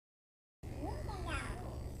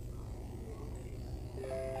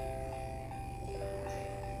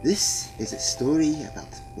This is a story about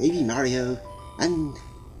baby Mario and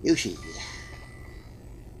Yoshi.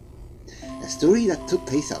 A story that took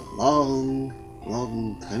place a long,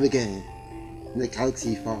 long time ago in a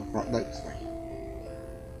galaxy far, far... no, sorry.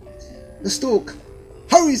 The stork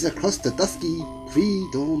hurries across the dusky,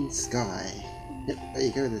 pre-dawn sky. Yep, there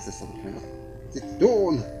you go, there's the sun coming up. It's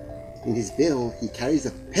dawn! In his bill, he carries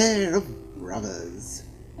a pair of rubbers.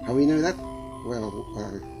 How we know that? Well,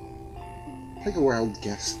 take a wild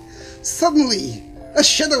guess. Suddenly, a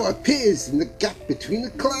shadow appears in the gap between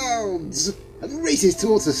the clouds and races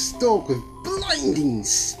towards the stork with blinding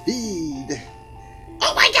speed.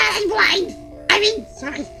 Oh my god, I'm blind!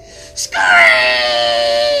 Sorry. Screech!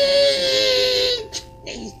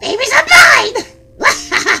 These babies are blind!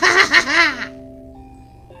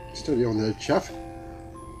 Steady on there, chap.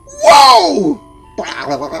 Whoa!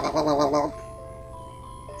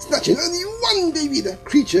 Snatching only one baby, the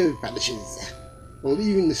creature vanishes,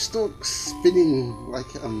 leaving the stork spinning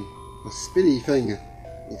like a spinny thing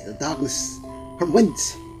into the darkness from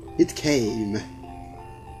whence it came.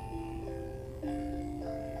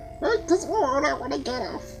 That's all I want to get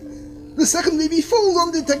off. The second baby falls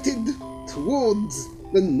undetected towards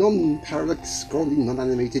the non-parallax scrolling,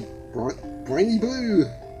 non-animated briny blue.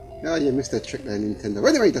 Oh, you missed a trick there, Nintendo.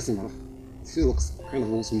 Anyway, it doesn't matter. It still looks kind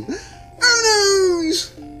of awesome. Oh no!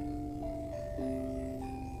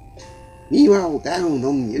 Meanwhile, down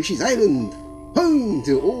on Yoshi's Island, home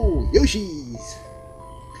to all Yoshis.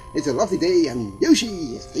 It's a lovely day and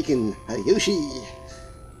Yoshi is taking her Yoshi.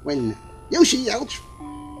 When Yoshi, ouch!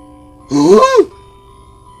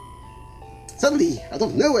 Suddenly, out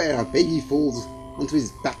of nowhere, a baby falls onto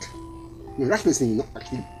his back, miraculously not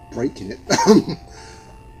actually breaking it.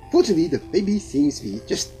 Fortunately, the baby seems to be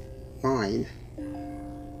just fine.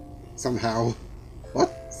 Somehow.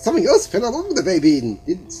 What? Something else fell along with the baby and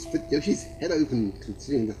did split Yoshi's head open,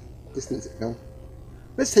 considering the distance it fell.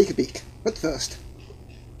 Let's take a peek, but first...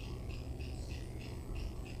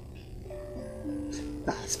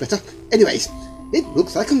 That's better. Anyways, it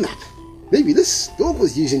looks like a map. Maybe the stork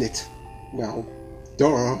was using it. Well,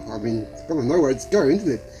 duh. I mean, it's gotta know where it's going,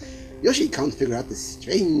 isn't it? Yoshi can't figure out this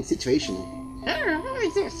strange situation. Oh,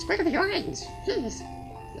 it's a squiggly lines. Yes.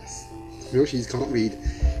 Yes, Yoshi can't read.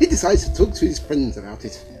 He decides to talk to his friends about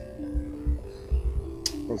it.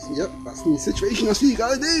 Well, yep, that's the situation. That's what you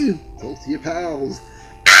gotta do. Talk to your pals.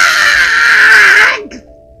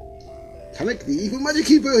 Kamek, the evil magic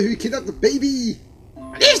keeper who kidnapped the baby.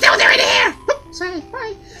 Are you still doing here? Oh, sorry,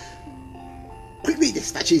 bye. Quickly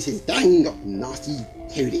dispatches his gang of nasty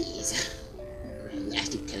toadies.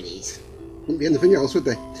 Nasty toadies. Wouldn't be anything else, would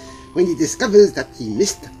they? When he discovers that he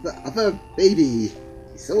missed the other baby.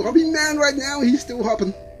 He's so hopping man right now, he's still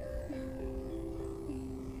hopping.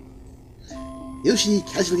 Yoshi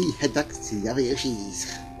casually head back to the other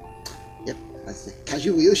Yoshis. Yep, as the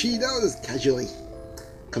casual Yoshi does, casually.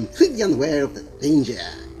 Completely unaware of the danger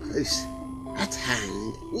close at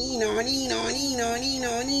hand. Nino, Nino, Nino,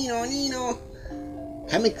 Nino, Nino, Nino.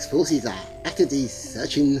 Kamek's forces are actively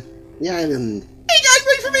searching the island. Hey guys,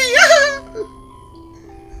 wait for me!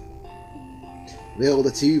 Will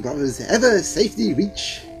the two brothers ever safely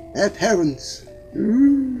reach their parents?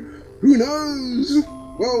 Who knows?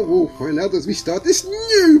 Well, we'll find out as we start this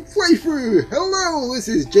new playthrough! Hello, this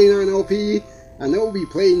is J9LP, and I'll be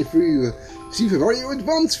playing through Super Mario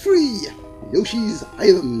Advance 3, Yoshi's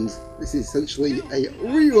Island. This is essentially a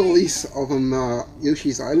re-release of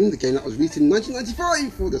Yoshi's Island, a game that was released in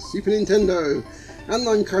 1995 for the Super Nintendo. And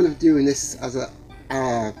I'm kind of doing this as a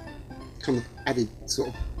kind of added sort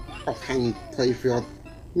of offhand playthrough. I've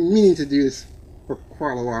been meaning to do this for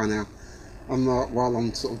quite a while now. While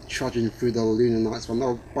I'm sort of trudging through the Lunar Nights one.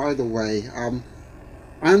 Oh, by the way,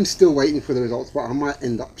 I'm still waiting for the results, but I might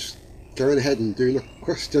end up just going ahead and doing a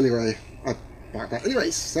quest anyway about that.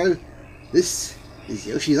 Anyways, so this is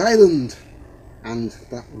Yoshi's Island, and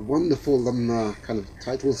that wonderful kind of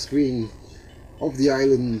title screen of the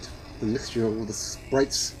island, the mixture of all the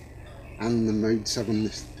sprites and the Mode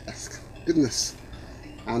 7-esque goodness.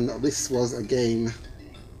 And this was a game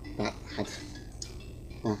that had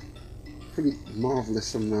pretty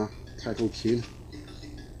marvellous title tune,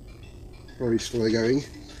 very slow going,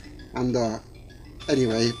 and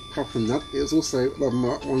anyway, apart from that, it was also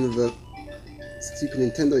one of the Super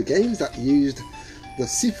Nintendo games that used the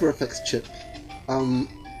Super Effects chip,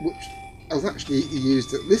 which was actually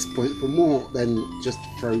used at this point for more than just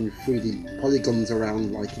throwing 3D polygons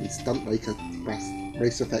around like in Stunt Racer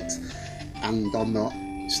race effects and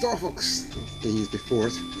Star Fox they used before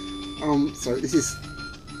it. So this is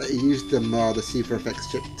they used the Super Effects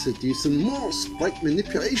chip to do some more sprite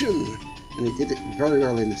manipulation, and he did it very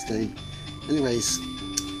well in this game. Anyways,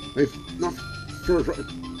 with not further ado,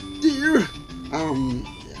 yeah, I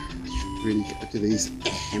should really get rid of these.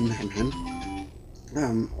 I'll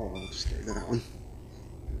just get rid of that one.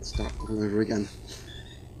 Start all over again.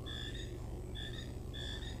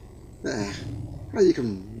 There. How you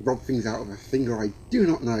can rob things out of a finger, I do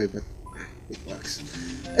not know, but it works.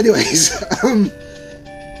 Anyways,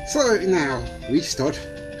 so now we start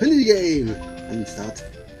a new game and start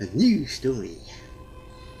a new story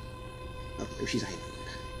of Yoshi's Island.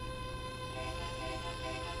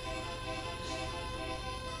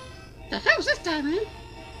 The hell's this time, man?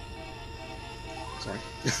 Sorry.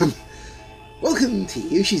 Welcome to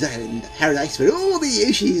Yoshi's Island, a paradise where all the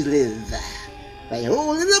Yoshis live. They are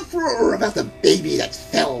all in an uproar about the baby that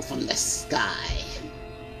fell from the sky.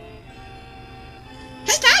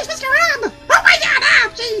 Hey guys, what's going on? Oh my god,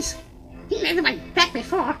 oh jeez! He made my back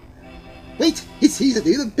before. Wait, it's he that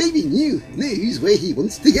the baby knows where he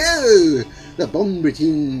wants to go. The bond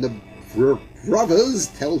between the brothers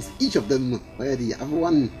tells each of them where the other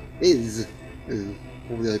one is.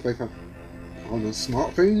 Probably they both have on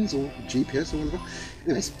smartphones or GPS or whatever.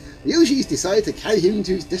 Anyways, the Yoshis decide to carry him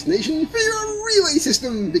to his destination via a relay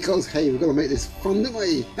system because, hey, we've got to make this fun, don't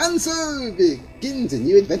we? And so begins a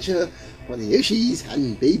new adventure for the Yoshis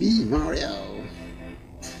and baby Mario.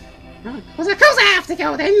 Well, I suppose I have to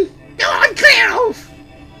go then. Go on, clear off!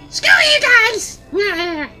 Screw you guys!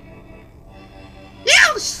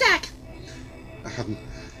 You suck!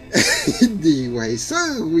 Anyway,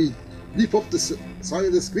 so we leap off the side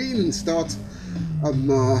of the screen and start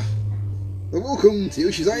welcome to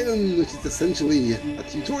Yoshi's Island, which is essentially a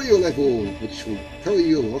tutorial level, which will tell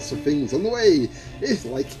you lots of things on the way. If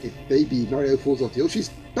baby Mario falls off Yoshi's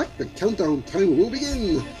back, the countdown timer will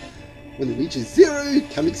begin. When it reaches 0,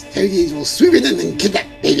 Kamek's Toadies will swoop in and kidnap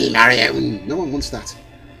baby Mario, and no one wants that.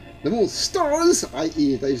 The more stars,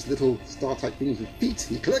 i.e. those little star-type things with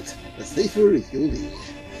feet you collect, the safer you'll be.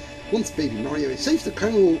 Once baby Mario is safe, the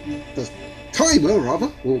timer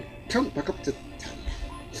will count back up to 10.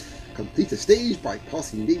 Complete the stage by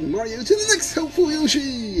passing baby Mario to the next helpful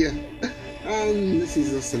Yoshi! And this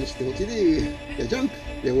is essentially what you do. You jump,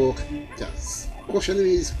 you walk, just squash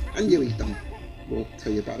enemies, and you eat them. We'll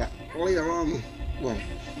tell you about that later on. Well,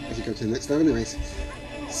 as you go to the next level anyways.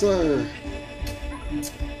 So,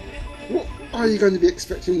 what are you going to be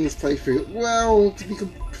expecting in this playthrough? Well, to be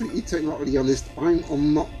completely totally honest,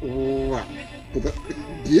 I'm not that good at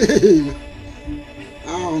the game.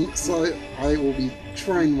 So I will be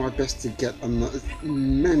trying my best to get as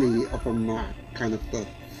many of them, kind of the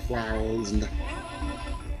flowers and the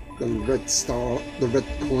red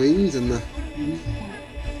coins and the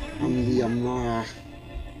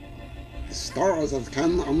stars as I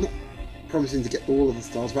can. I'm not promising to get all of the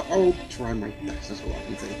stars, but I'll try my best, that's all I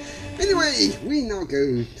can say. Anyway, we now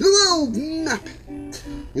go to the world map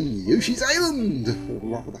in Yoshi's Island, or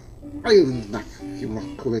rather the island map, if you want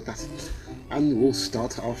to call it that. And we'll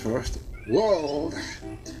start our first world,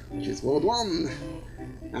 which is World 1,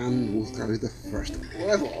 and we'll go the first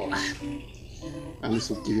level. And this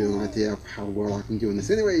will give you an idea of how well I can do in this.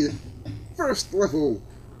 Anyway, first level,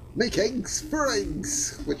 make eggs for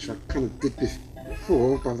eggs, which I kind of did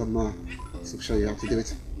before, but I'll show you how to do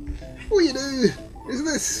it. All you do is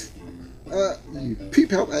this, you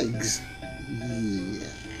poop out eggs. Yeah.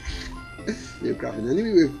 You grab an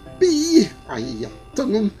enemy with B, i.e. a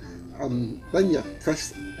tongue, then you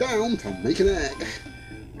press down to make an egg,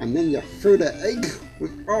 and then you throw the egg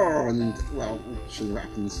with R, and well, I'll show you what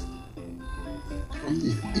happens. After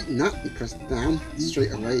you've eaten that, you press down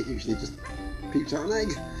straight away. It usually just poops out an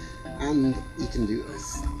egg, and you can do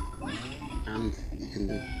this, and you can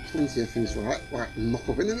do plenty of things like knock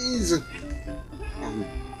off enemies,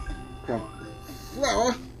 grab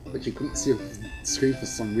flower, which you couldn't see on the screen for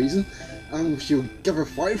some reason, she'll give a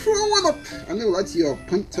 5 for a 1-up, and it'll add to your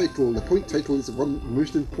point total. The point total is the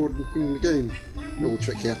most important thing in the game. Little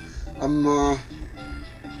trick here.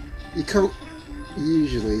 You can't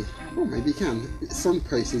usually, well maybe you can, in some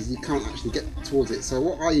places you can't actually get towards it, so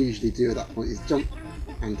what I usually do at that point is jump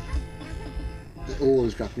and it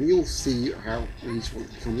always grab me. You'll see how each one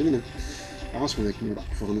becomes in a minute. I just want to ignore that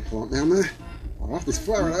piranha plant down there. I have this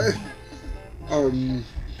flower though. And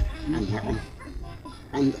that one.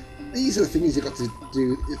 And these are the things you've got to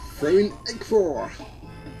do throw in egg for.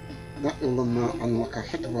 That will unlock a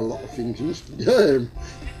heck of a lot of things in this game.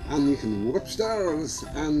 And you can walk upstairs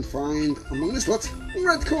and find, among this lot,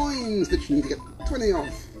 red coins that you need to get 20 of.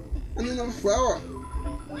 And another flower.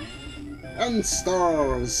 And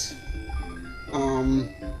stars.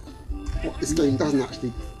 What this game doesn't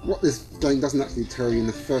actually tell you in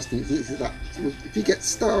the first instance is that if you get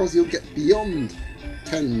stars, you'll get beyond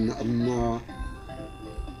 10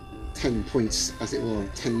 10 points, as it were,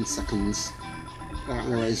 10 seconds.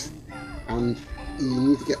 Anyways, and you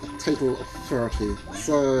need to get a total of 30,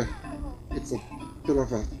 so it's a bit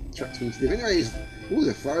of a trek to do. Anyways, there's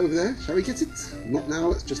a flower over there. Shall we get it? Not now,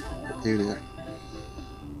 let's just put down there.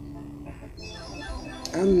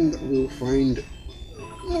 And we'll find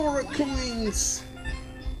more coins!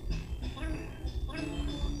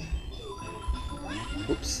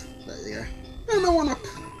 Oops, there you go. And one up!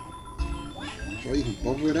 Shall I even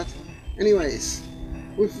bother with that? Anyways,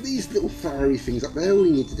 with these little fiery things up there, all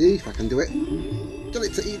we need to do, if I can do it, get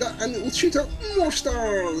it to eat that and it will shoot out more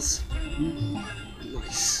stars!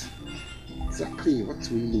 Nice. Exactly what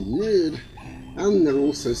we need. And there are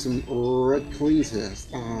also some red coins here,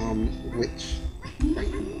 which,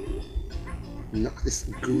 knock this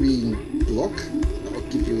green block, that will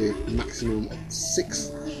give you a maximum of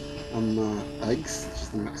 6 eggs, which is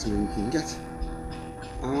the maximum you can get.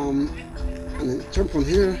 And then jump on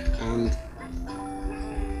here and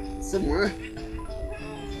somewhere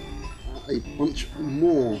a bunch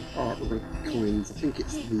more red coins. I think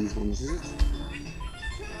it's these ones, is it?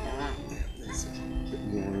 There's a bit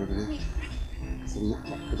more over here. So I'm not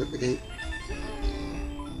quite good at the game.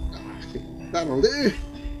 I think that'll do.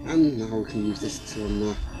 And now we can use this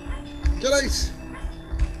to get out.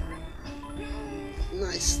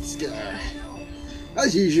 Nice, let's go.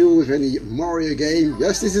 As usual with any Mario game,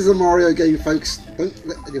 yes, this is a Mario game, folks. Don't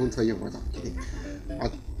let anyone tell you what I'm kidding.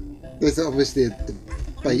 There's obviously a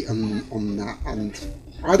debate on that, and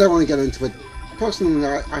I don't want to get into it. Personally,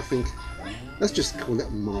 I think let's just call it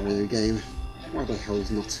a Mario game. Why the hell's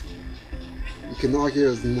not? You can argue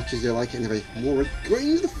as much as you like. Anyway, more red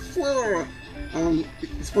coins, the flower.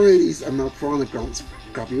 It's one of these piranha grants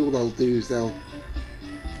grab you. All they'll do is they'll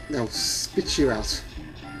spit you out.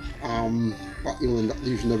 But you'll end up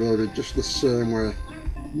losing the road just the same way.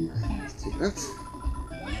 Let's take that.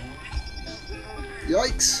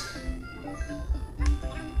 Yikes!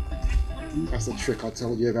 That's the trick I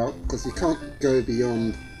told you about, because you can't go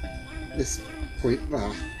beyond this point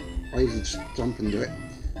there. I usually just jump and do it.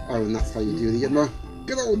 Oh, and that's how you do the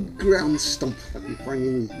good old ground stomp that you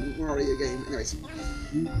find in Mario game. Anyways,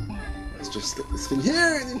 let's just get this thing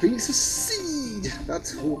here, and it brings a seed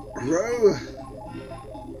that will grow.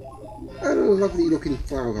 Oh, lovely looking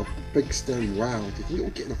flower with a big stem. Wow, do you think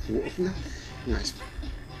it'll get enough water from that? Nice.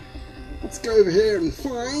 Let's go over here and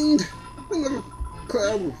find another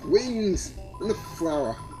cloud with wings and a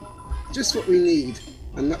flower. Just what we need,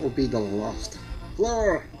 and that will be the last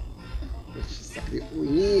flower, which is exactly what we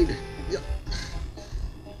need. Yep.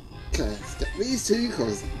 Okay, let's get these two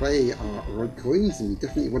because they are red coins, and we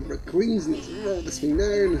definitely want red coins. And let's roll this thing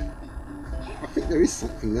down. I think there is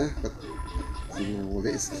something there, but I don't know what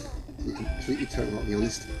it is. To be completely totally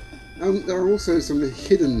honest. There are also some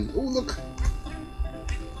hidden. Oh look,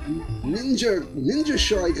 ninja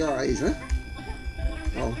shy guys, huh?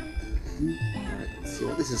 Oh, alright. Let's see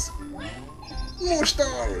what this is. More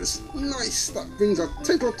stars! Nice! That brings our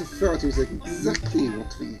total up to 30, which is exactly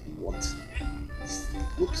what we want.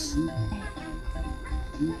 Whoops.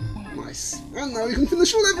 Nice. And now we can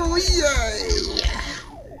finish the level! Yay!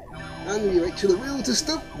 And we wait till the wheel to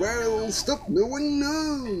stop. Where it will stop, no one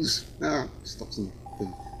knows. Ah, stops and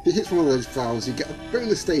thing. If you hit one of those flowers, you get a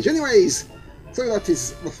bonus stage. Anyways, so that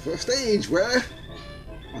is the first stage where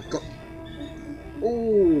I've got.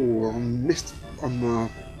 Oh, I missed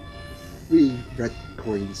 3 red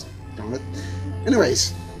coins. Darn it.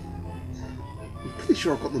 Anyways, I'm pretty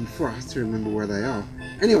sure I've got them before. I have to remember where they are.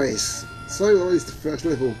 Anyways, so that is the first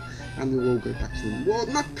level, and we will go back to the world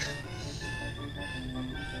map.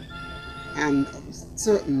 And at a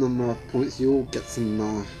certain number of points, you'll get some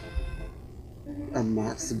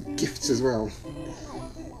gifts as well.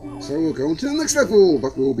 So we'll go on to the next level,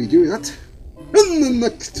 but we'll be doing that in the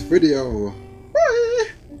next video.